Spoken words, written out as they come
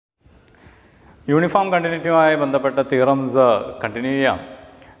Uniform കണ്ടിന്യൂറ്റിയുമായി ബന്ധപ്പെട്ട theorems continue ചെയ്യാം.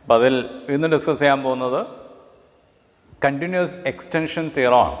 അപ്പോൾ അതിൽ ഇന്ന് ഡിസ്കസ് ചെയ്യാൻ പോകുന്നത് കണ്ടിന്യൂസ് എക്സ്റ്റൻഷൻ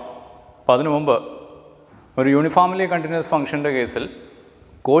തിയറമാണ്. അപ്പോൾ അതിനു മുമ്പ് ഒരു യൂണിഫോംലി കണ്ടിന്യൂസ് ഫംഗ്ഷൻ്റെ കേസിൽ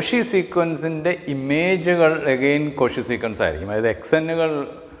കോഷി സീക്വൻസിൻ്റെ ഇമേജുകൾ എഗെയിൻ കോഷി സീക്വൻസ് ആയിരിക്കും. അതായത് എക്സ്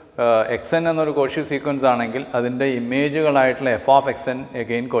എൻ എന്നൊരു കോഷി സീക്വൻസ് ആണെങ്കിൽ അതിൻ്റെ ഇമേജുകളായിട്ടുള്ള F of X N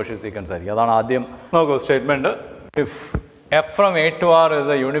again Cauchy sequence ആയിരിക്കും. അതാണ് ആദ്യം നോക്കൂ statement. If f from A to R is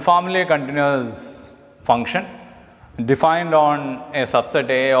a uniformly continuous function defined on a subset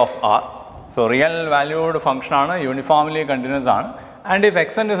A of R. So, real valued function ആണ് uniformly continuous ആണ്. And if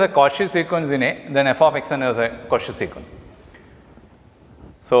xn is a Cauchy sequence in A, then f of xn is a Cauchy sequence.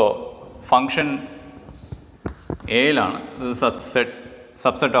 So, function A ലാണ്, this is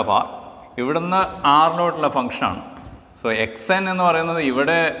subset of R. ഇവിടുന്ന് R ലോട്ടുള്ള function ആണ്. So xn എന്ന് പറയുന്നത്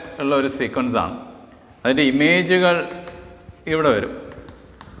ഇവിടെ ഉള്ള ഒരു sequence ആണ്. അതിൻ്റെ ഇമേജുകൾ ഇവിടെ വരും.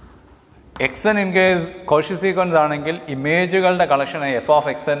 X N in case Cauchy sequence ആണെങ്കിൽ ഇമേജുകളുടെ കളക്ഷൻ എഫ് ഓഫ്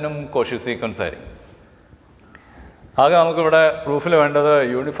എക്സ് എന്നും കോഷി സീക്വൻസ് ആയിരിക്കും. ആകെ നമുക്കിവിടെ പ്രൂഫിൽ വേണ്ടത്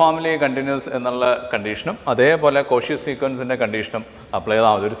യൂണിഫോംലി കണ്ടിന്യൂസ് എന്നുള്ള കണ്ടീഷനും അതേപോലെ കോഷി സീക്വൻസിൻ്റെ കണ്ടീഷനും അപ്ലൈ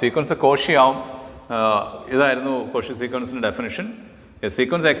ചെയ്താൽ മതി. ഒരു സീക്വൻസ് കോഷി ആവും. ഇതായിരുന്നു Cauchy സീക്വൻസിൻ്റെ definition. A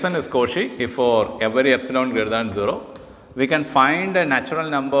sequence X N is Cauchy if for every epsilon greater than 0 we can find A natural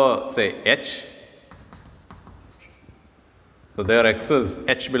number say H. So, there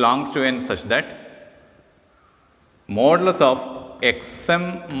h belongs to n such that modulus of xm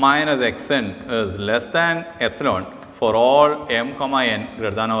minus xn is less than epsilon for all m comma n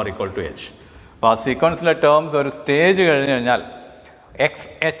greater than or equal to h. അപ്പോൾ ആ സീക്വൻസിലെ terms ഒരു stage കഴിഞ്ഞ് കഴിഞ്ഞാൽ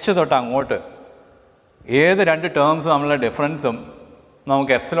H തൊട്ട് അങ്ങോട്ട് ഏത് രണ്ട് terms തമ്മിലുള്ള ഡിഫറൻസും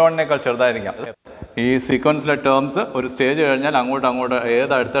നമുക്ക് എപ്സിലോണിനേക്കാൾ ചെറുതായിരിക്കാം. ഈ സീക്വൻസിലെ ടേംസ് ഒരു സ്റ്റേജ് കഴിഞ്ഞാൽ അങ്ങോട്ട്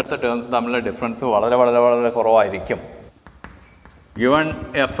ഏത് അടുത്തടുത്ത ടേംസ് തമ്മിലുള്ള ഡിഫറൻസ് വളരെ കുറവായിരിക്കും. Given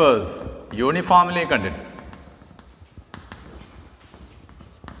f is uniformly continuous,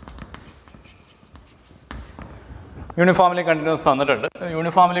 uniformly continuous തന്നിട്ടുണ്ട്.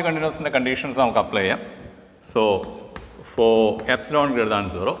 യൂണിഫോംലി കണ്ടിന്യൂസിൻ്റെ കണ്ടീഷൻസ് നമുക്ക് അപ്ലൈ ചെയ്യാം. So four epsilon greater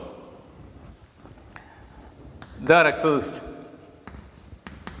than 0 there exists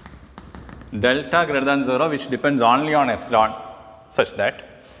delta greater than 0 which depends only on epsilon such that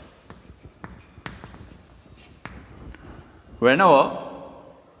whenever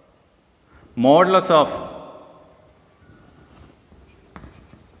modulus of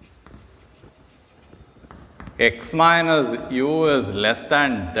x minus u is less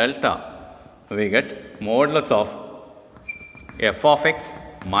than delta, we get modulus of f of x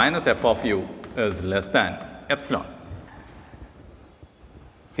minus f of u is less than epsilon.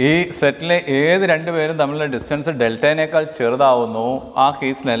 ഈ സെറ്റിലെ ഏത് രണ്ടുപേരും തമ്മിലുള്ള distance ഡെൽറ്റേനേക്കാൾ ചെറുതാവുന്നു ആ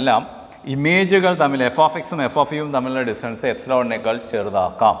കേസിലെല്ലാം ഇമേജുകൾ തമ്മിൽ F of എക്സും F of യുവും തമ്മിലുള്ള ഡിസ്റ്റൻസ് എപ്സിലോണിനേക്കാൾ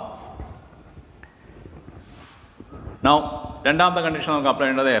ചെറുതാക്കാം. നൗ രണ്ടാമത്തെ കണ്ടീഷൻ നമുക്ക് അപ്ലൈ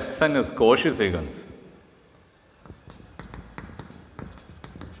ചെയ്യേണ്ടത് X N is Cauchy sequence.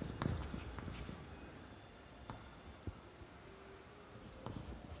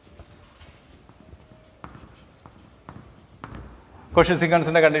 Cauchy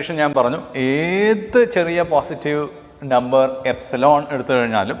സീക്വൻസിൻ്റെ condition ഞാൻ പറഞ്ഞു. ഏത് ചെറിയ പോസിറ്റീവ് നമ്പർ എപ്സിലോൺ എടുത്തു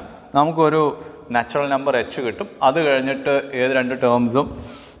കഴിഞ്ഞാലും നമുക്കൊരു നാച്ചുറൽ നമ്പർ എച്ച് കിട്ടും. അത് കഴിഞ്ഞിട്ട് ഏത് രണ്ട് ടേംസും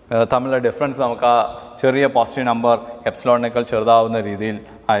തമ്മിലുള്ള ഡിഫറൻസ് നമുക്ക് ആ ചെറിയ പോസിറ്റീവ് നമ്പർ എപ്സിലോണിനേക്കാൾ ചെറുതാവുന്ന രീതിയിൽ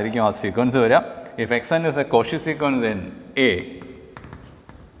ആയിരിക്കും ആ സീക്വൻസ് വരിക. If X N is A Cauchy sequence in A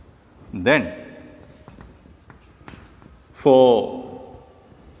then four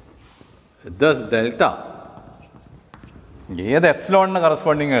thus delta ഏത് എപ്സിലോണിന്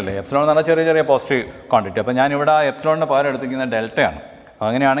കറസ്പോണ്ടിങ് അല്ലേ. എപ്സിലോൺ എന്ന് പറഞ്ഞാൽ ചെറിയ പോസിറ്റീവ് ക്വാണ്ടിറ്റി. അപ്പോൾ ഞാനിവിടെ ആ എപ്സിലോണിന് പകരം എടുത്തിരിക്കുന്ന ഡെൽറ്റയാണ്.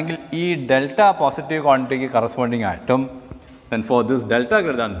 അങ്ങനെയാണെങ്കിൽ ഈ ഡെൽറ്റ പോസിറ്റീവ് ക്വാണ്ടിറ്റിക്ക് കറസ്പോണ്ടിങ് ആയിട്ടും then for this delta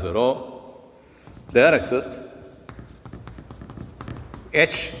greater than 0 there exists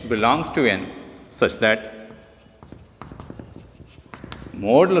h belongs to n such that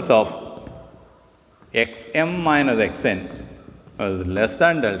modulus of xm minus xn is less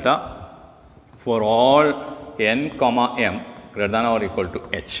than delta for all n comma m greater than or equal to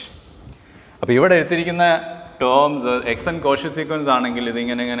h. അപ്പോൾ ഇവിടെ എടുത്തിരിക്കുന്ന terms X N Cauchy sequence ആണെങ്കിൽ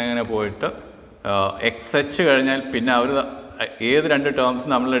ഇതിങ്ങനെ പോയിട്ട് X H കഴിഞ്ഞാൽ പിന്നെ അവർ ഏത് രണ്ട് ടേംസ്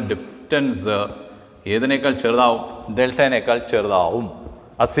തമ്മിലുള്ള ഡിസ്റ്റൻസ് ഏതിനേക്കാൾ ചെറുതാവും, ഡെൽറ്റേനേക്കാൾ ചെറുതാവും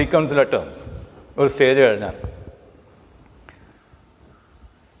ആ സീക്വൻസിലെ ടേംസ് ഒരു സ്റ്റേജ് കഴിഞ്ഞാൽ.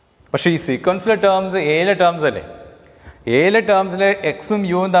 പക്ഷേ ഈ സീക്വൻസിലെ ടേംസ് എയിലെ ടേംസ് അല്ലേ. എയിലെ ടേംസിൽ എക്സും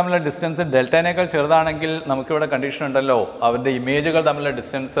യുവും തമ്മിലുള്ള ഡിസ്റ്റൻസ് ഡെൽറ്റേനേക്കാൾ ചെറുതാണെങ്കിൽ നമുക്കിവിടെ കണ്ടീഷൻ ഉണ്ടല്ലോ, അവരുടെ ഇമേജുകൾ തമ്മിലുള്ള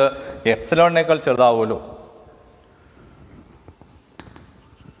distance എപ്സിലോണിനേക്കാൾ ചെറുതാവുമല്ലോ.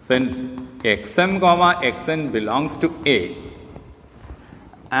 Since xm comma xn belongs to A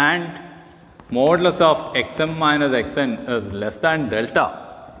and modulus of xm minus xn is less than delta.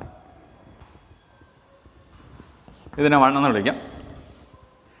 ഇതിനെ 1 എന്ന് വിളിക്കാം.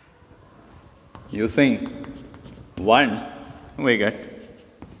 Using 1 we get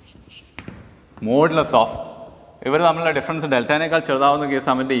modulus of ഇവർ തമ്മിലുള്ള ഡിഫറൻസ് ഡെൽറ്റേനേക്കാൾ ചെറുതാവുന്ന കേസ്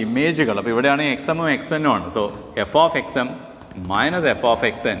അവൻ്റെ ഇമേജുകൾ. അപ്പോൾ ഇവിടെയാണെങ്കിൽ എക്സ് എമ്മും എക്സ് എന്നും ആണ്. So F of X M minus F of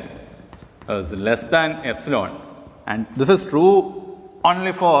X N is less than epsilon and this is true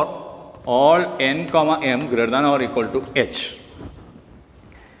only four all n comma m greater than or equal to h.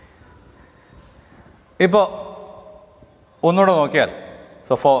 ഇപ്പോൾ ഒന്നുകൂടെ നോക്കിയാൽ,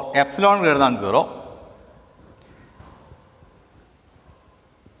 so four epsilon greater than 0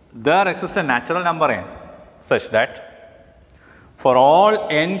 there exists a natural number n such that for all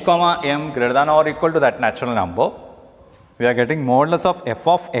n comma m greater than or equal to that natural number we are getting modulus of f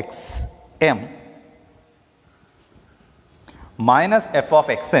of x m minus f of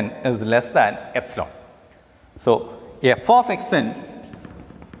xn is less than epsilon. So f of xn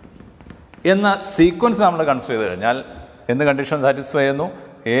എന്ന sequence നമ്മൾ consider ചെയ്ത് കഴിഞ്ഞാൽ എന്ത് condition satisfy ചെയ്യുന്നു?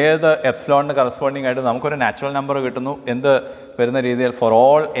 ഏത് എപ്സിലോണിന് corresponding ആയിട്ട് നമുക്കൊരു natural number കിട്ടുന്നു. എന്ത് വരുന്ന രീതിയിൽ for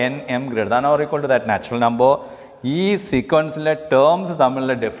all N M greater than or equal to that natural number ഈ സീക്വൻസിലെ ടേംസ്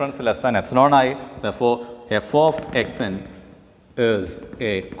തമ്മിലുള്ള ഡിഫറൻസ് ലെസ് ദാൻ എപ്സിലോൺ ആയി. Therefore F of X N is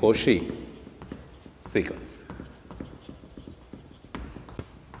A Cauchy sequence.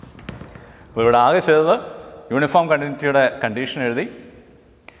 അപ്പോൾ ഇവിടെ ആകെ ചെയ്തത് യൂണിഫോം കണ്ടിന്യൂറ്റിയുടെ കണ്ടീഷൻ എഴുതി.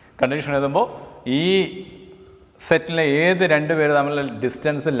 കണ്ടീഷൻ എഴുതുമ്പോൾ ഈ സെറ്റിലെ ഏത് രണ്ട് പേര് തമ്മിലുള്ള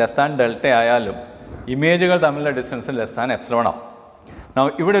ഡിസ്റ്റൻസ് ലെസ് ദാൻ ഡെൽറ്റ ആയാലും ഇമേജുകൾ തമ്മിലുള്ള ഡിസ്റ്റൻസ് ലെസ് ദാൻ എപ്സിലോൺ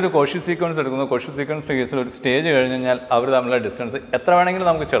ആവും. ഇവിടെ ഒരു കോഷി സീക്വൻസ് എടുക്കുന്നു. കോഷി സീക്വൻസിൻ്റെ കേസിൽ ഒരു സ്റ്റേജ് കഴിഞ്ഞ് കഴിഞ്ഞാൽ അവർ തമ്മിലുള്ള ഡിസ്റ്റൻസ് എത്ര വേണമെങ്കിലും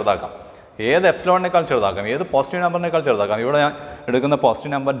നമുക്ക് ചെറുതാക്കാം. ഏത് എപ്സിലോണിനേക്കാൾ ചെറുതാക്കാം, ഏത് പോസിറ്റീവ് നമ്പറിനേക്കാൾ ചെറുതാക്കാം. ഇവിടെ ഞാൻ എടുക്കുന്ന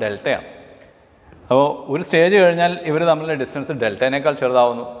പോസിറ്റീവ് നമ്പർ ഡെൽറ്റയാണ്. അപ്പോൾ ഒരു സ്റ്റേജ് കഴിഞ്ഞാൽ ഇവർ തമ്മിലുള്ള ഡിസ്റ്റൻസ് ഡെൽറ്റേനേക്കാൾ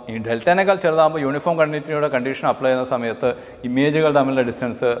ചെറുതാവുന്നു. ഈ ഡെൽറ്റേനേക്കാൾ ചെറുതാകുമ്പോൾ യൂണിഫോം കണ്ടിന്യൂറ്റിയുടെ കണ്ടീഷൻ അപ്ലൈ ചെയ്യുന്ന സമയത്ത് ഇമേജുകൾ തമ്മിലുള്ള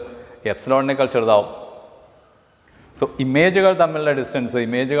ഡിസ്റ്റൻസ് എപ്സിലോണിനേക്കാൾ ചെറുതാവും. സോ ഇമേജുകൾ തമ്മിലുള്ള ഡിസ്റ്റൻസ്,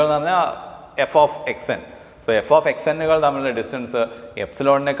 ഇമേജുകൾ എന്ന് പറഞ്ഞാൽ F of X N. So F of X എന്നുകൾ തമ്മിലുള്ള distance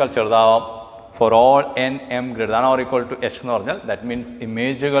എപ്സിലോണിനേക്കാൾ ചെറുതാവാം for all N M greater than or equal to H എന്ന് പറഞ്ഞാൽ that means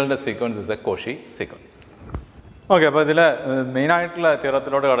ഇമേജുകളുടെ sequence is A Cauchy sequence. Okay, അപ്പോൾ ഇതിൽ മെയിനായിട്ടുള്ള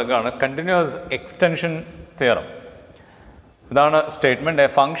തിയറത്തിലോട്ട് കിടക്കുകയാണ് കണ്ടിന്യൂസ് എക്സ്റ്റൻഷൻ തിയറം. ഇതാണ് statement. A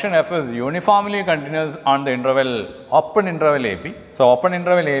function F is uniformly continuous on the interval open interval A B. So open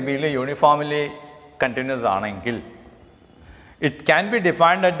interval A ബിയിൽ uniformly continuous ആണെങ്കിൽ it can be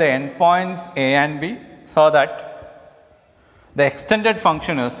defined at the end points A and B so that the extended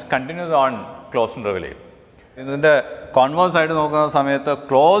function is continuous on close interval A B. ഇതിൻ്റെ converse ആയിട്ട് നോക്കുന്ന സമയത്ത്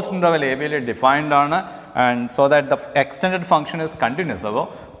close interval A ബിയിൽ defined ആണ് and so that the extended function is continuous. അപ്പോൾ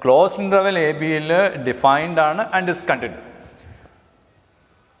closed interval a bയിൽ defined ആണ് and is continuous.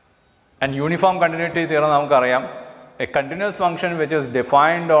 And uniform continuity theorem നമുക്കറിയാം, a continuous function which is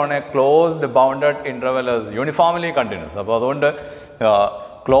defined on a closed bounded interval is uniformly continuous. അപ്പോൾ അതുകൊണ്ട്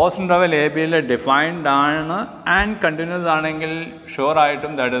closed interval a bയിൽ defined ആണ് and continuous ആണെങ്കിൽ sure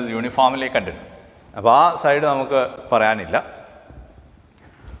ആയിട്ടും that is uniformly continuous. അപ്പോൾ ആ side നമുക്ക് പറയാനില്ല.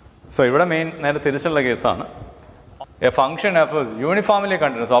 സോ ഇവിടെ മെയിൻ നേരെ തിരിച്ചുള്ള കേസാണ്. A function F is uniformly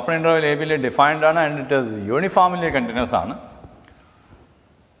continuous. Open interval A ബിയിൽ ഡിഫൈൻഡ് ആണ് and it is uniformly continuous ആണ്.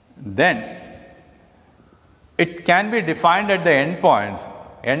 Then it can be defined at the end points.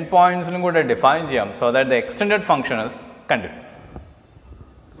 End പോയിൻറ്റ്സിലും കൂടെ ഡിഫൈൻ ചെയ്യാം so that the extended function is continuous.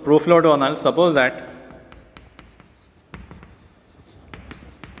 പ്രൂഫിലോട്ട് വന്നാൽ suppose that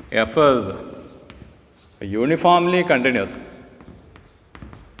F is uniformly continuous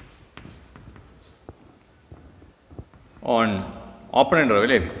on open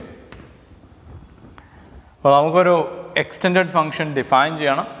interval a b. അപ്പോൾ നമുക്കൊരു extended function define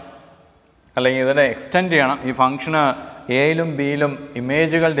ചെയ്യണം, അല്ലെങ്കിൽ ഇതിനെ extend ചെയ്യണം. ഈ ഫംഗ്ഷന് എയിലും ബിയിലും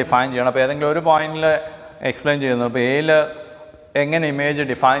ഇമേജുകൾ ഡിഫൈൻ ചെയ്യണം. അപ്പോൾ ഏതെങ്കിലും ഒരു പോയിന്റിൽ എക്സ്പ്ലെയിൻ ചെയ്യുന്നു. അപ്പോൾ എയിൽ എങ്ങനെ ഇമേജ്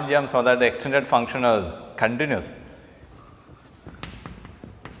ഡിഫൈൻ ചെയ്യാം so that the extended function is continuous.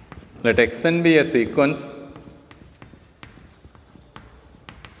 Let xn be a sequence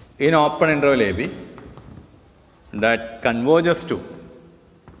in open interval a b that converges to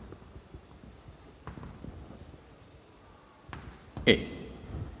A.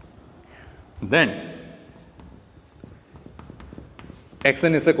 Then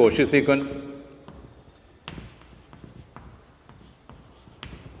xn is a Cauchy sequence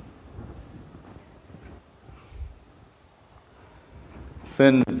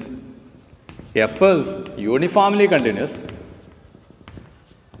since f is uniformly continuous.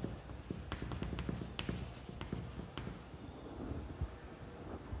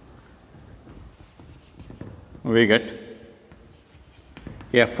 We get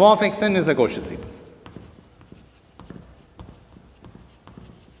f of xn is a Cauchy sequence.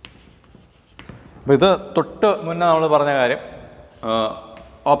 അപ്പോൾ ഇത് തൊട്ട് മുന്നേ നമ്മൾ പറഞ്ഞ കാര്യം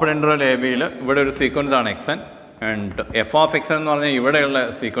open interval A ബിയിൽ ഇവിടെ ഒരു സീക്വൻസ് ആണ് എക്സൻ ആൻഡ് എഫ് ഓഫ് എക്സൻ എന്ന് പറഞ്ഞാൽ ഇവിടെയുള്ള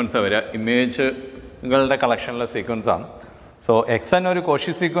സീക്വൻസ് വരിക ഇമേജുകളുടെ കളക്ഷനിലെ സീക്വൻസ് ആണ്. സോ എക്സൻ ഒരു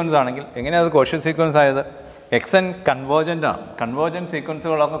കോഷി സീക്വൻസ് ആണെങ്കിൽ എങ്ങനെയാണ് അത് കോഷി സീക്വൻസ് ആയത്? എക്സൻ കൺവേർജൻ്റ് ആണ്. Convergent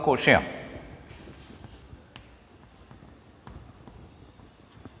സീക്വൻസുകളൊക്കെ കോഷിയാണ്.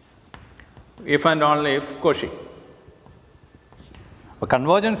 If and only if Cauchy. അപ്പോൾ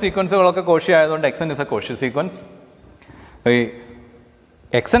കൺവേർജൻറ്റ് സീക്വൻസുകളൊക്കെ കോഷി ആയതുകൊണ്ട് എക്സൻ ഇസ് എ കോഷി സീക്വൻസ്. ഈ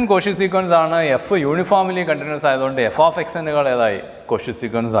എക്സൻ കോഷി സീക്വൻസ് ആണ്. എഫ് യൂണിഫോംലി കണ്ടിന്യൂസ് ആയതുകൊണ്ട് എഫ് ഓഫ് എക്സനുകൾ ഏതായി? കോഷി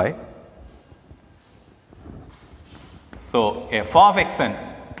സീക്വൻസ് ആയി. So F of എക്സൻ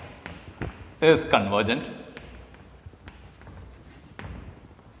is convergent.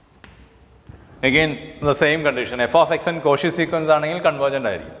 Again the same condition, f of xn Cauchy sequence ആണെങ്കിൽ convergent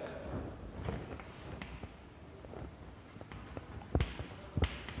ആയിരിക്കും.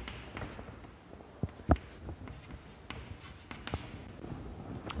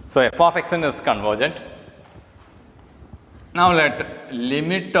 So f of xn is convergent. Now let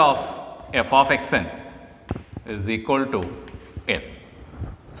limit of f of xn is equal to l.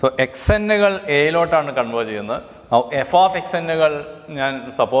 So xnകൾ എയിലോട്ടാണ് converge ചെയ്യുന്നത്. F of എക്സനുകൾ ഞാൻ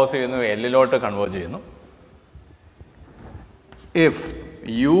suppose ചെയ്യുന്നു എല്ലിലോട്ട് converge ചെയ്യുന്നു. If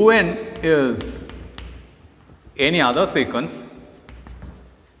you N is any other sequence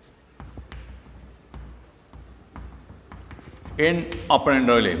in open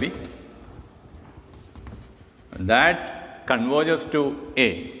interval AB that converges to A,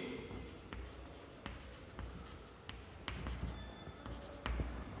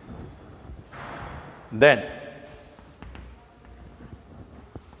 then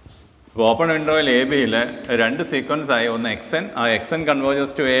open interval A ബിയിൽ രണ്ട് sequence ആയി. ഒന്ന് എക്സൻ, ആ എക്സൻ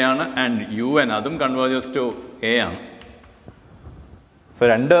converges to A ആണ്, ആൻഡ് യു എൻ അതും കൺവേർജസ് ടു എ ആണ്. സോ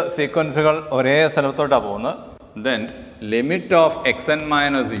രണ്ട് സീക്വൻസുകൾ ഒരേ സ്ഥലത്തോട്ടാണ് പോകുന്നത്. Then limit of xn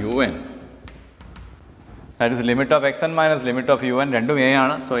minus un, that is limit of xn minus limit of un, രണ്ടും a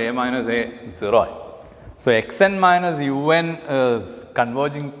ആണ്. So a minus a 0 ആയി. So xn minus un is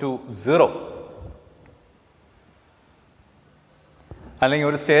converging to 0. അല്ലെങ്കിൽ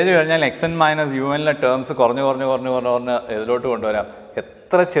ഒരു stage കഴിഞ്ഞാൽ എക്സൻ മൈനസ് യു എനിലെ ടേംസ് കുറഞ്ഞ് ഇതിലോട്ട് കൊണ്ടുവരാം.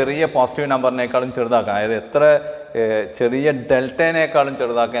 എത്ര ചെറിയ പോസിറ്റീവ് നമ്പറിനേക്കാളും ചെറുതാക്കാം, അതായത് എത്ര ചെറിയ ഡെൽറ്റേനേക്കാളും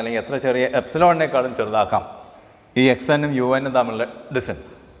ചെറുതാക്കാം, അല്ലെങ്കിൽ എത്ര ചെറിയ എപ്സിലോണിനേക്കാളും ചെറുതാക്കാം ഈ എക്സനും യു എനും തമ്മിലുള്ള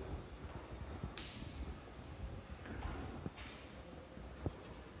distance.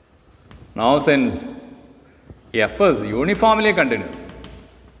 Now since f is uniformly continuous,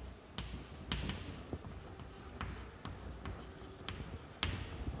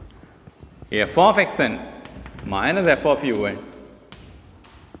 f of xn minus f of un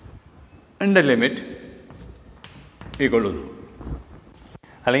in the limit equal to 0.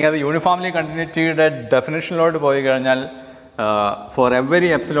 അല്ലെങ്കിൽ അത് യൂണിഫോംലി കണ്ടിന്യൂറ്റിയുടെ ഡെഫിനിഷനിലോട്ട് പോയി കഴിഞ്ഞാൽ for every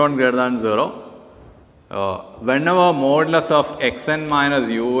epsilon greater than 0 whenever modulus of xn minus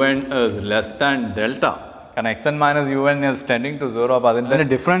un is less than delta, കാരണം xn minus un is tending to 0, അപ്പോൾ അതിൻ്റെ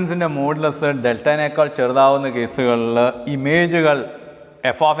ഡിഫറൻസിൻ്റെ modulus ഡെൽറ്റനേക്കാൾ ചെറുതാവുന്ന കേസുകളിൽ ഇമേജുകൾ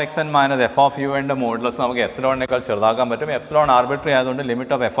F of എക്സൻ minus F of U എൻ്റെ മോഡുലസ് നമുക്ക് എപ്സിലോണിനേക്കാൾ ചെറുതാക്കാൻ പറ്റും. എപ്സിലോൺ ആർബിട്രറി ആയതുകൊണ്ട്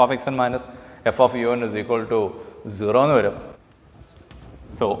limit of F of എക്സൻ minus F of U N is equal to 0 എന്ന് വരും.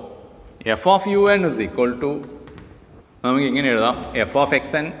 So F of U N is equal to നമുക്ക് ഇങ്ങനെ എഴുതാം, F of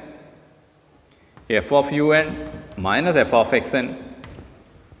X N F of U N minus F of X N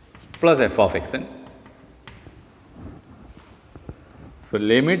plus F of X N. So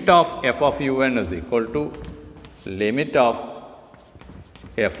limit of F of U N is equal to limit of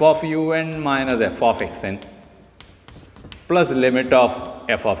f of un minus f of xn plus limit of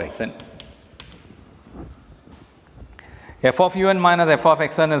f of xn. f of un minus f of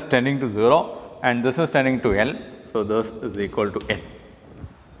xn is tending to 0 and this is tending to L, so this is equal to L.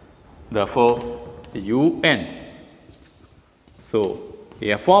 Therefore un, so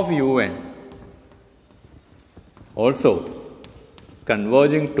f of un also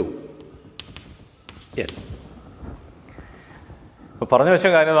converging to L. പറഞ്ഞു വെച്ച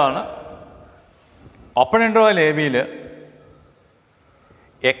കാര്യമാണ്, open interval A ബിയിൽ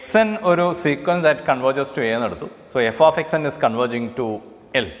എക്സൻ ഒരു sequence that converges to A എന്നെടുത്തു. So F of എക്സൻ is converging to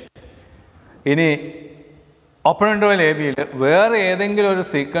L. ഇനി open interval A ബിയിൽ വേറെ ഏതെങ്കിലും ഒരു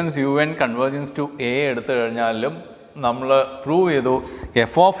sequence U N convergence to A എടുത്തു കഴിഞ്ഞാലും നമ്മൾ പ്രൂവ് ചെയ്തു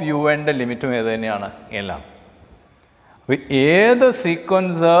എഫ് ഓഫ് യു എൻ്റെ ലിമിറ്റും ഏത് തന്നെയാണ്, എല്ലാണ്. ഏത്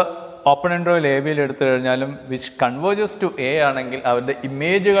സീക്വൻസ് ഓപ്പൺ ഇൻ്റർവൽ എ ബിയിൽ എടുത്തു കഴിഞ്ഞാലും വിച്ച് കൺവേർജസ് ടു എ ആണെങ്കിൽ അവരുടെ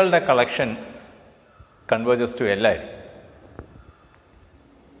ഇമേജുകളുടെ കളക്ഷൻ കൺവേർജസ് ടു എൽ ആയിരിക്കും.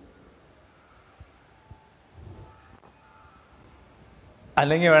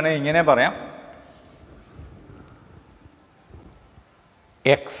 അല്ലെങ്കിൽ വേണമെങ്കിൽ ഇങ്ങനെ പറയാം,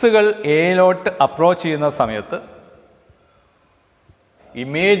 എക്സുകൾ എയിലോട്ട് അപ്രോച്ച് ചെയ്യുന്ന സമയത്ത്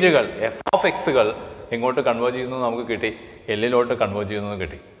ഇമേജുകൾ എഫ് ഓഫ് എക്സുകൾ എങ്ങോട്ട് കൺവേർജ് ചെയ്യുന്നു നമുക്ക് കിട്ടി, എല്ലിലോട്ട് കൺവേർജ് ചെയ്യുന്നത്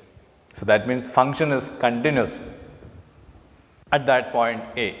കിട്ടി. So that means function is continuous at that point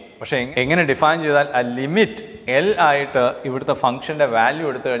A. പക്ഷേ എങ്ങനെ ഡിഫൈൻ ചെയ്താൽ ആ ലിമിറ്റ് എൽ ആയിട്ട് ഇവിടുത്തെ ഫംഗ്ഷൻ്റെ വാല്യൂ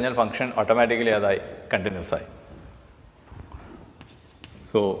എടുത്തു കഴിഞ്ഞാൽ ഫംഗ്ഷൻ ഓട്ടോമാറ്റിക്കലി അതായി കണ്ടിന്യൂസ് ആയി.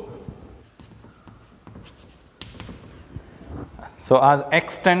 So as x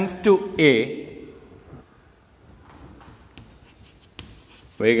tends to a,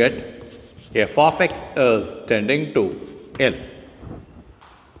 we get f of x is tending to L.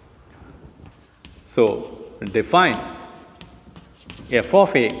 So define f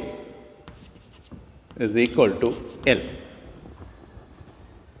of a is equal to L.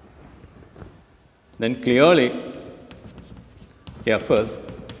 Then clearly f is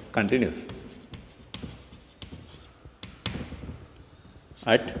continuous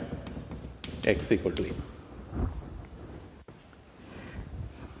at x equal to a.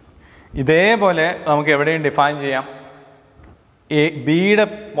 ഇതേപോലെ നമുക്ക് എവിടെയും define ചെയ്യാം. B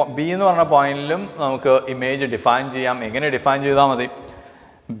എന്ന് പറഞ്ഞ പോയിന്റിലും നമുക്ക് image define ചെയ്യാം. എങ്ങനെ ഡിഫൈൻ ചെയ്താൽ മതി?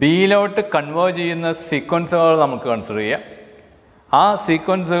 ബിയിലോട്ട് കൺവേർജ് ചെയ്യുന്ന സീക്വൻസുകൾ നമുക്ക് കൺസിഡർ ചെയ്യാം. ആ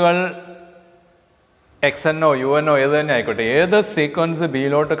സീക്വൻസുകൾ എക്സ് എന്നോ യു എന്നോ ഏത് തന്നെ ആയിക്കോട്ടെ, ഏത് സീക്വൻസ്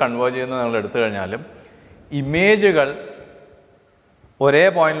ബിയിലോട്ട് കൺവേർജ് ചെയ്യുന്നത് നിങ്ങൾ എടുത്തു കഴിഞ്ഞാലും ഇമേജുകൾ ഒരേ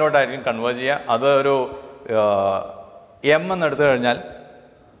പോയിന്റിലോട്ടായിരിക്കും കൺവേർജ് ചെയ്യുക. അത് ഒരു എം എന്ന് എടുത്തു കഴിഞ്ഞാൽ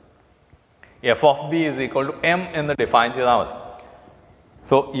F of B is equal to M എന്ന് ഡിഫൈൻ ചെയ്താൽ മതി.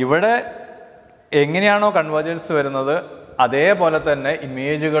 സോ ഇവിടെ എങ്ങനെയാണോ കൺവേർജൻസ് വരുന്നത് അതേപോലെ തന്നെ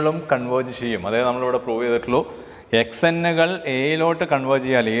ഇമേജുകളും കൺവേർജ് ചെയ്യും. അതേ നമ്മളിവിടെ പ്രൂവ് ചെയ്തിട്ടുള്ളൂ. എക്സ് എന്നുകൾ എയിലോട്ട് കൺവേർജ്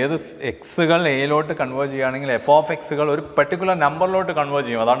ചെയ്യാൻ, ഏത് എക്സുകൾ എയിലോട്ട് കൺവേർജ് ചെയ്യുകയാണെങ്കിൽ എഫ് ഓഫ് എക്സുകൾ ഒരു പെർട്ടിക്കുലർ നമ്പറിലോട്ട് കൺവേർജ്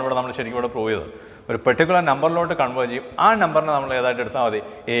ചെയ്യും. അതാണ് ഇവിടെ നമ്മൾ ശരിക്കും ഇവിടെ പ്രൂവ് ചെയ്തത്. ഒരു പെർട്ടിക്കുലർ നമ്പറിലോട്ട് കൺവേർജ് ചെയ്യും. ആ നമ്പറിനെ നമ്മൾ ഏതായിട്ട് എടുത്താൽ മതി?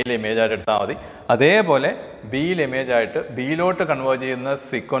 എയിൽ ഇമേജായിട്ട് എടുത്താൽ മതി. അതേപോലെ ബിയിൽ ഇമേജായിട്ട് ബിയിലോട്ട് കൺവേർജ് ചെയ്യുന്ന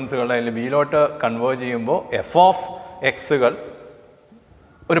സീക്വൻസുകൾ അല്ലെങ്കിൽ ബിയിലോട്ട് കൺവേർജ് ചെയ്യുമ്പോൾ എഫ് ഓഫ് എക്സുകൾ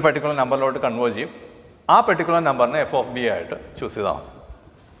ഒരു പെർട്ടിക്കുലർ നമ്പറിലോട്ട് കൺവേർജ് ചെയ്യും. ആ പെർട്ടിക്കുലർ നമ്പറിനെ എഫ് ഓഫ് ബി ആയിട്ട് ചൂസ് ചെയ്താൽ മതി.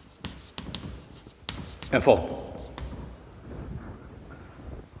 F of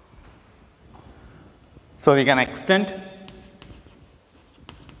so we can extend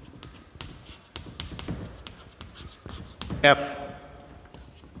f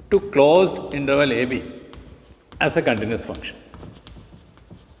to closed interval AB as a continuous function.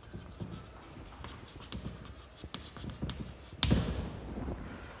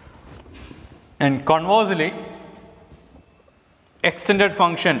 And conversely, extended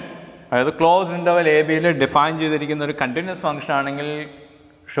function, അതായത് ക്ലോസ്ഡ് ഇൻ്റർവൽ എ ബിയിൽ ഡിഫൈൻ ചെയ്തിരിക്കുന്ന ഒരു കണ്ടിന്യൂസ് ഫംഗ്ഷൻ ആണെങ്കിൽ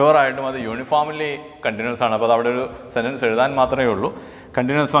ഷുവറായിട്ടും അത് യൂണിഫോംലി കണ്ടിന്യൂസ് ആണ്. അപ്പോൾ അത് അവിടെ ഒരു സെൻറ്റൻസ് എഴുതാൻ മാത്രമേ ഉള്ളൂ.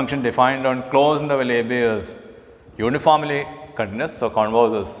 Continuous function defined on closed interval A B is uniformly continuous. So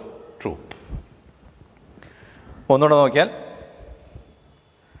converse is true. ഒന്നുകൂടെ നോക്കിയാൽ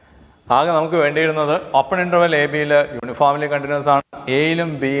ആകെ നമുക്ക് വേണ്ടിയിരുന്നത് ഓപ്പൺ ഇൻ്റർവൽ എ ബിയിൽ യൂണിഫോംലി കണ്ടിന്യൂസ് ആണ്,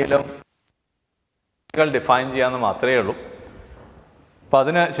 എയിലും ബിയിലും ഡിഫൈൻ ചെയ്യാമെന്ന് മാത്രമേ ഉള്ളൂ. അപ്പം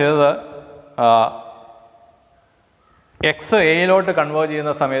അതിന് ചെയ്തത് എക്സ് എയിലോട്ട് കൺവേർജ്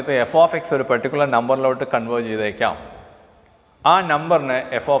ചെയ്യുന്ന സമയത്ത് എഫ് ഓഫ് എക്സ് ഒരു പെർട്ടിക്കുലർ നമ്പറിലോട്ട് കൺവേർജ് ചെയ്തേക്കാം. ആ നമ്പറിനെ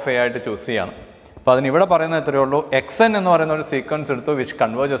എഫ് ഓഫ് എ ആയിട്ട് ചൂസ് ചെയ്യണം. അപ്പോൾ അതിനിവിടെ പറയുന്നത് എത്രയേ ഉള്ളൂ, എക്സ് എൻ എന്ന് പറയുന്ന ഒരു സീക്വൻസ് എടുത്തു വിച്ച്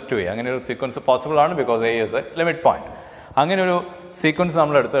കൺവേർജസ് ടു എ. അങ്ങനെ ഒരു സീക്വൻസ് പോസിബിൾ ആണ് because A is A limit point. അങ്ങനെ ഒരു സീക്വൻസ്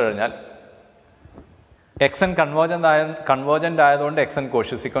നമ്മൾ എടുത്തു കഴിഞ്ഞാൽ എക്സ് എൻ കൺവേർജൻ്റ് ആയതുകൊണ്ട് എക്സ് എൻ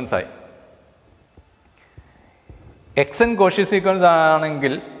കോഷി സീക്വൻസ് ആയി. എക്സ് എൻ കോഷി സീക്വൻസ്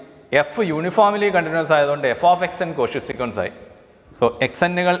ആണെങ്കിൽ എഫ് യൂണിഫോംലി കണ്ടിന്യൂസ് ആയതുകൊണ്ട് F of X N Cauchy sequence ആയി. സോ എക്സ്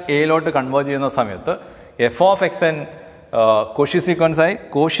എന്നുകൾ എയിലോട്ട് കൺവേർജ് ചെയ്യുന്ന സമയത്ത് F of X N Cauchy sequence ആയി.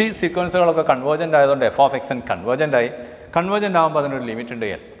 കോഷി സീക്വൻസുകളൊക്കെ കൺവേർജൻ്റ് ആയതുകൊണ്ട് F of X N convergent ആയി. Convergent ആകുമ്പോൾ അതിനൊരു ലിമിറ്റ് ഉണ്ട്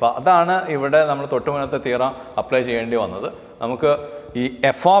എൽ. അപ്പോൾ അതാണ് ഇവിടെ നമ്മൾ തൊട്ടുമുന്നത്തെ തിയറം അപ്ലൈ ചെയ്യേണ്ടി വന്നത്. നമുക്ക് ഈ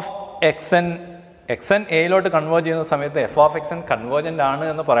F of X N എയിലോട്ട് converge ചെയ്യുന്ന സമയത്ത് F of X N convergent ആണ്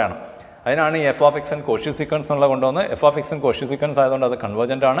എന്ന് പറയണം. അതിനാണ് ഈ F of X N Cauchy sequence എന്നുള്ള കൊണ്ടുവന്ന്. F of X N Cauchy sequence ആയതുകൊണ്ട് അത്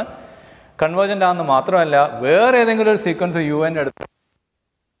കൺവേർജൻ്റ് ആണ്. കൺവേർജൻ്റ് ആണെന്ന് മാത്രമല്ല വേറെ ഏതെങ്കിലും ഒരു സീക്വൻസ് യു എൻ എടുത്ത്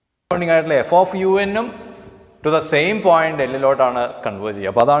ആയിട്ടുള്ള എഫ് ഓഫ് യു എന്നും to the same point എല്ലിലോട്ടാണ് converge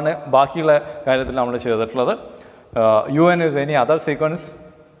ചെയ്യുക. അപ്പോൾ അതാണ് ബാക്കിയുള്ള കാര്യത്തിൽ നമ്മൾ ചെയ്തിട്ടുള്ളത്. U N is any other sequence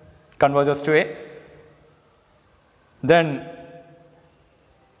converges to A. Then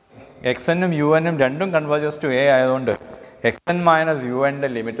X എന്നും യു എന്നും രണ്ടും കൺവേർജസ് ടു എ ആയതുകൊണ്ട് എക്സ് എൻ മൈനസ് യു എൻ്റെ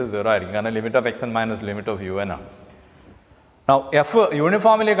ലിമിറ്റ് 0 ആയിരിക്കും. കാരണം limit of X N minus limit of U N ആണ്. എഫ്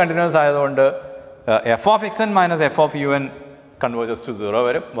യൂണിഫോംലി കണ്ടിന്യൂസ് ആയതുകൊണ്ട് F of X N minus F of U N converges to 0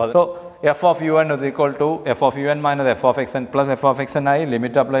 വരും. So f of un is equal to f of un minus f of xn plus f of xn ആയി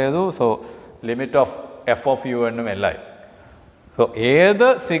limit apply ചെയ്തു. So limit of f of un ഉം എല്ലായി. So ഏത്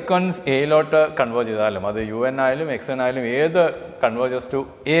sequence എയിലോട്ട് converge ചെയ്താലും അത് U N ആയാലും X N ആയാലും ഏത് converges to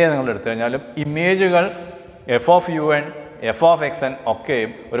A നിങ്ങൾ എടുത്തു കഴിഞ്ഞാലും ഇമേജുകൾ F of U N F of X N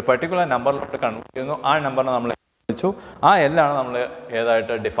ഒക്കെയും ഒരു പെർട്ടിക്കുലർ നമ്പറിലോട്ട് കൺവേർട്ട് ചെയ്യുന്നു. ആ നമ്പറിനെ നമ്മൾ വിളിച്ചു. ആ എല്ലാണ് നമ്മൾ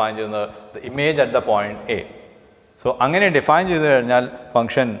ഏതായിട്ട് ഡിഫൈൻ ചെയ്യുന്നത് image at the point A. So അങ്ങനെ ഡിഫൈൻ ചെയ്ത് കഴിഞ്ഞാൽ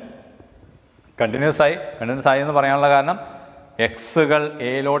ഫംഗ്ഷൻ കണ്ടിന്യൂസ് ആയി എന്ന് പറയാനുള്ള കാരണം എക്സുകൾ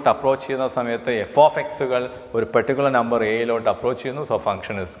എയിലോട്ട് അപ്രോച്ച് ചെയ്യുന്ന സമയത്ത് എഫ് ഓഫ് എക്സുകൾ ഒരു പെർട്ടിക്കുലർ നമ്പർ എയിലോട്ട് അപ്രോച്ച് ചെയ്യുന്നു. So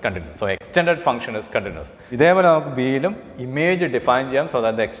function is continuous. So extended function is continuous. ഇതേപോലെ നമുക്ക് ബിയിലും ഇമേജ് ഡിഫൈൻ ചെയ്യാം. So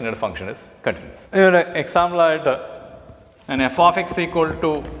that the extended function is continuous. ഒരു എക്സാമ്പിളായിട്ട് ഞാൻ F of X equal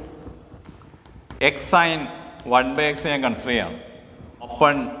to x sine 1/x ഞാൻ consider ചെയ്യാം.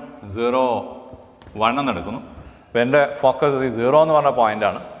 Open 0 1 എന്നെടുക്കുന്നു. അപ്പോൾ എൻ്റെ ഫോക്കസ് ഈ 0 എന്ന് പറഞ്ഞ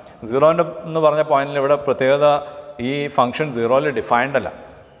പോയിൻ്റാണ്. 0 എന്ന് പറഞ്ഞ പോയിന്റിൽ ഇവിടെ പ്രത്യേകത ഈ ഫംഗ്ഷൻ 0ൽ ഡിഫൈൻഡ് അല്ല.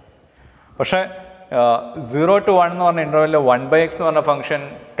 പക്ഷേ 0 to 1 എന്ന് പറഞ്ഞ ഇൻ്റർവെല്ലിൽ 1/x എന്ന് പറഞ്ഞ ഫംഗ്ഷൻ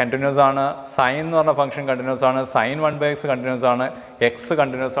കണ്ടിന്യൂസ് ആണ്. സൈൻ എന്ന് പറഞ്ഞ ഫംഗ്ഷൻ കണ്ടിന്യൂസ് ആണ്. സൈൻ 1/x കണ്ടിന്യൂസ് ആണ്. എക്സ്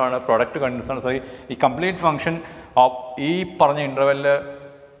കണ്ടിന്യൂസ് ആണ്. പ്രൊഡക്റ്റ് കണ്ടിന്യൂസ് ആണ്. സോ ഈ കംപ്ലീറ്റ് ഫംഗ്ഷൻ ഈ പറഞ്ഞ ഇൻ്റർവെല്ലിൽ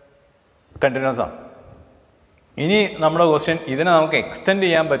കണ്ടിന്യൂസ് ആണ്. ഇനി നമ്മുടെ ക്വസ്റ്റ്യൻ ഇതിനെ നമുക്ക് എക്സ്റ്റെൻഡ്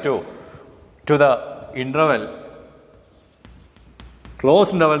ചെയ്യാൻ പറ്റുമോ to the interval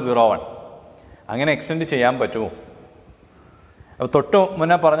close interval 0-1? അങ്ങനെ എക്സ്റ്റെൻഡ് ചെയ്യാൻ പറ്റുമോ? അപ്പോൾ തൊട്ട്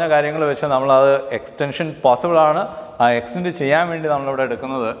മുന്നേ പറഞ്ഞ കാര്യങ്ങൾ വെച്ച് നമ്മളത് എക്സ്റ്റൻഷൻ പോസിബിളാണ്. ആ എക്സ്റ്റെൻഡ് ചെയ്യാൻ വേണ്ടി നമ്മളിവിടെ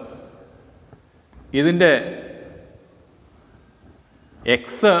എടുക്കുന്നത് ഇതിൻ്റെ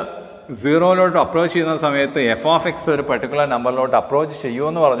എക്സ് 0ലോട്ട് അപ്രോച്ച് ചെയ്യുന്ന സമയത്ത് എഫ് ഓഫ് എക്സ് ഒരു പെർട്ടിക്കുലർ നമ്പറിലോട്ട് അപ്രോച്ച്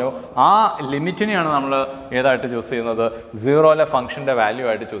ചെയ്യുമെന്ന് പറഞ്ഞു. ആ ലിമിറ്റിനെയാണ് നമ്മൾ ഏതായിട്ട് ചൂസ് ചെയ്യുന്നത്? 0ലെ ഫംഗ്ഷൻ്റെ വാല്യൂ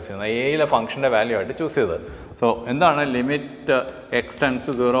ആയിട്ട് ചൂസ് ചെയ്യുന്നത്, എയിലെ ഫംഗ്ഷൻ്റെ വാല്യൂ ആയിട്ട് ചൂസ് ചെയ്തത്. സോ എന്താണ് limit x tends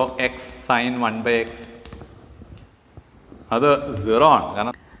to 0 x sine 1/x? അത് 0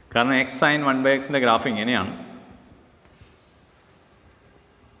 ആണ്. കാരണം എക്സ് സൈൻ 1/xൻ്റെ ഗ്രാഫ് ഇങ്ങനെയാണ്.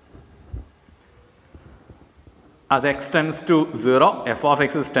 as x tends to 0 f of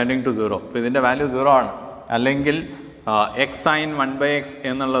x is tending to 0. അപ്പോൾ ഇതിൻ്റെ വാല്യൂ 0 ആണ്. അല്ലെങ്കിൽ എക്സ് സൈൻ 1/x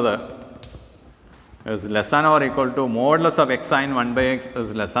എന്നുള്ളത് is less than or equal to modulus of x sin 1/x is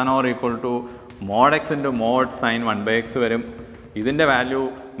less than or equal to mod x into mod sin 1/x വരും. ഇതിൻ്റെ value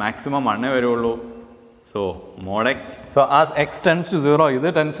maximum 1 വരുള്ളൂ. So mod x. So as x tends to 0 ഇത്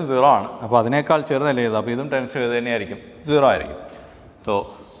tense to 0 ആണ്. അപ്പോൾ അതിനേക്കാൾ ചെറുതല്ലേ ഇത്? അപ്പോൾ ഇതും ടെൻസ് ടു ഇത് തന്നെയായിരിക്കും, 0 ആയിരിക്കും. So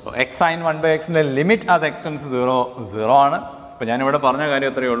x sine 1/xൻ്റെ limit as x tends 0 ആണ്. അപ്പോൾ ഞാനിവിടെ പറഞ്ഞ കാര്യം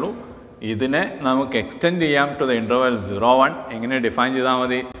അത്രയേ ഉള്ളൂ. ഇതിനെ നമുക്ക് എക്സ്റ്റെൻഡ് ചെയ്യാം ടു ദ ഇൻ്റർവെൽ 0-1. എങ്ങനെ ഡിഫൈൻ ചെയ്താൽ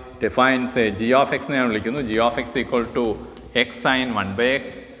മതി? ഡിഫൈൻസ് ജി ഓഫ് എക്സ് ഞാൻ വിളിക്കുന്നു. G of X equal to x sine 1/x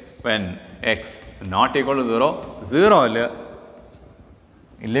when X not equal to 0. 0ൽ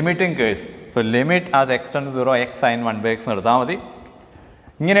limiting case. So limit as x tends 0 x sine 1/x എടുത്താൽ മതി.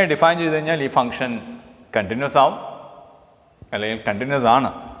 ഇങ്ങനെ define ചെയ്ത് കഴിഞ്ഞാൽ ഈ ഫംഗ്ഷൻ കണ്ടിന്യൂസ് ആവും, അല്ലെങ്കിൽ കണ്ടിന്യൂസ്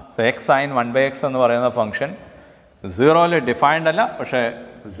ആണ്. സോ എക്സ് സൈൻ 1/x എന്ന് പറയുന്ന ഫംഗ്ഷൻ 0ൽ ഡിഫൈൻഡ് അല്ല, പക്ഷേ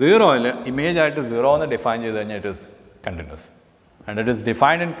 0ൽ ഇമേജ് ആയിട്ട് 0 എന്ന് ഡിഫൈൻ ചെയ്ത് കഴിഞ്ഞാൽ it is continuous. And it is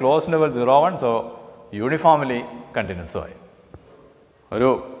defined in close interval 0-1. So uniformly continuous ആയി. ഒരു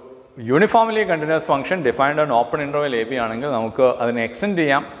uniformly continuous function defined on open interval A B ആണെങ്കിൽ നമുക്ക് അതിനെ എക്സ്റ്റെൻഡ്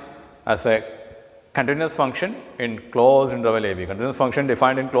ചെയ്യാം as A continuous function in closed interval AB. Continuous function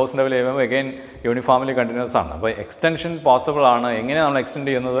defined in closed interval AB again uniformly continuous ആണ്. അപ്പോൾ extension possible ആണ്. എങ്ങനെ നമ്മൾ എക്സ്റ്റെൻഡ്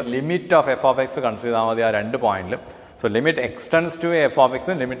ചെയ്യുന്നത്? Limit of F of X consider ചെയ്താൽ മതി ആ രണ്ട് പോയിന്റിൽ. So limit x tends to F of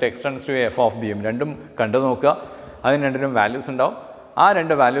എക്സും limit x tends to F of ബിയും രണ്ടും കണ്ടു നോക്കുക. അതിന് രണ്ടിനും വാല്യൂസ് ഉണ്ടാവും. ആ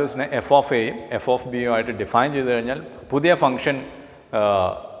രണ്ട് വാല്യൂസിനെ എഫ് ഓഫ് എയും എഫ് ഓഫ് ബിയും ആയിട്ട് ഡിഫൈൻ ചെയ്ത് കഴിഞ്ഞാൽ പുതിയ ഫംഗ്ഷൻ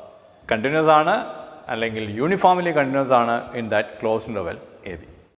കണ്ടിന്യൂസ് ആണ് അല്ലെങ്കിൽ യൂണിഫോംലി കണ്ടിന്യൂസ് ആണ് in that closed interval A B.